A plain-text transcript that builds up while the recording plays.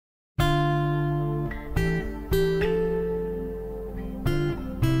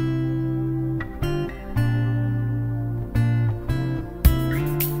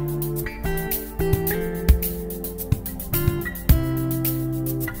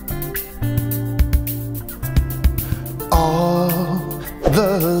All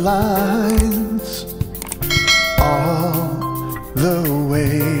the lines, all the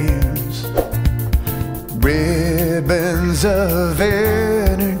waves, ribbons of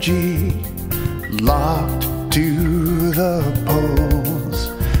energy locked to the poles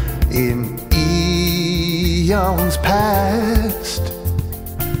in eons past,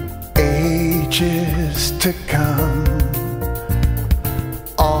 ages to come.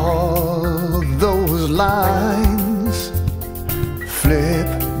 All those lines flip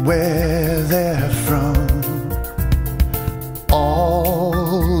where they're from.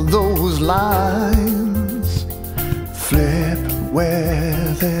 All those lines flip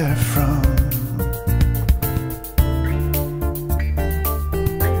where they're from.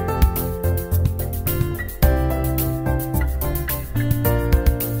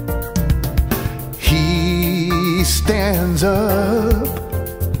 He stands up,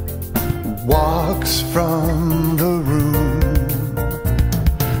 walks from the room,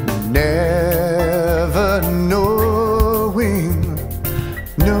 never knowing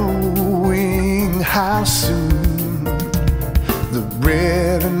how soon the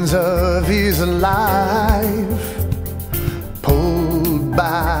ribbons of his life pulled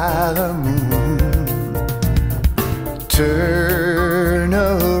by the moon turn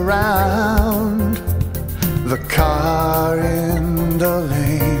around the car in the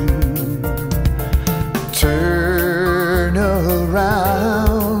lane, turn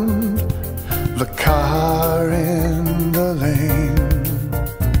around the car in the lane.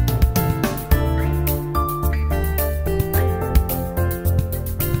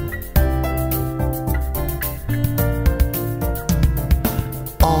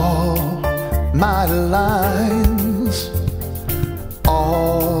 All my lines,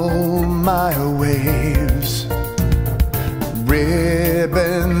 all my waves,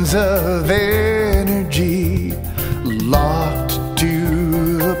 ribbons of energy locked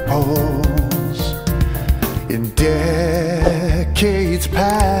to the poles in decades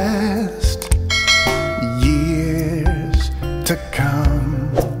past, years to come.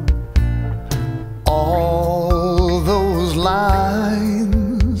 All those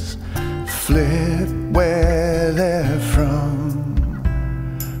lines flip where they're from.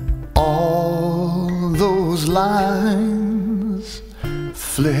 All those lines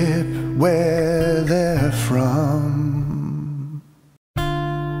flip where they're from.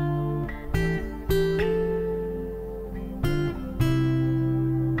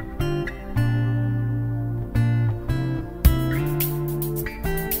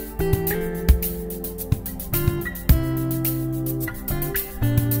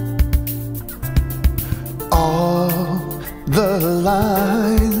 All the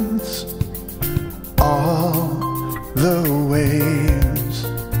lines, all the waves,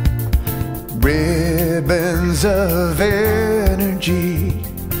 ribbons of energy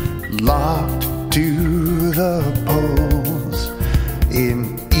locked to the poles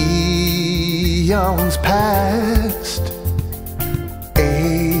in eons past,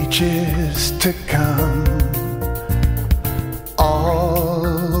 ages to come.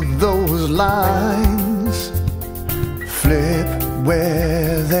 All those lines flip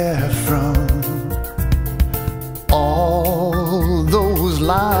where they're from. All those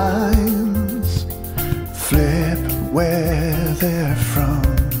lines flip where they're from.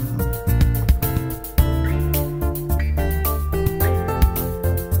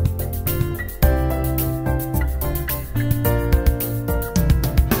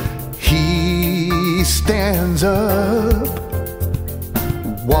 He stands up,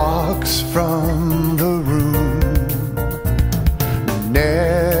 walks from the room,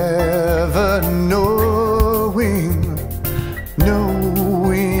 never knowing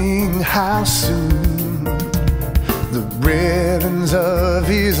how soon the ribbons of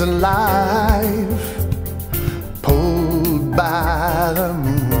his life pulled by the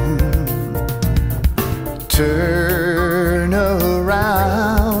moon turn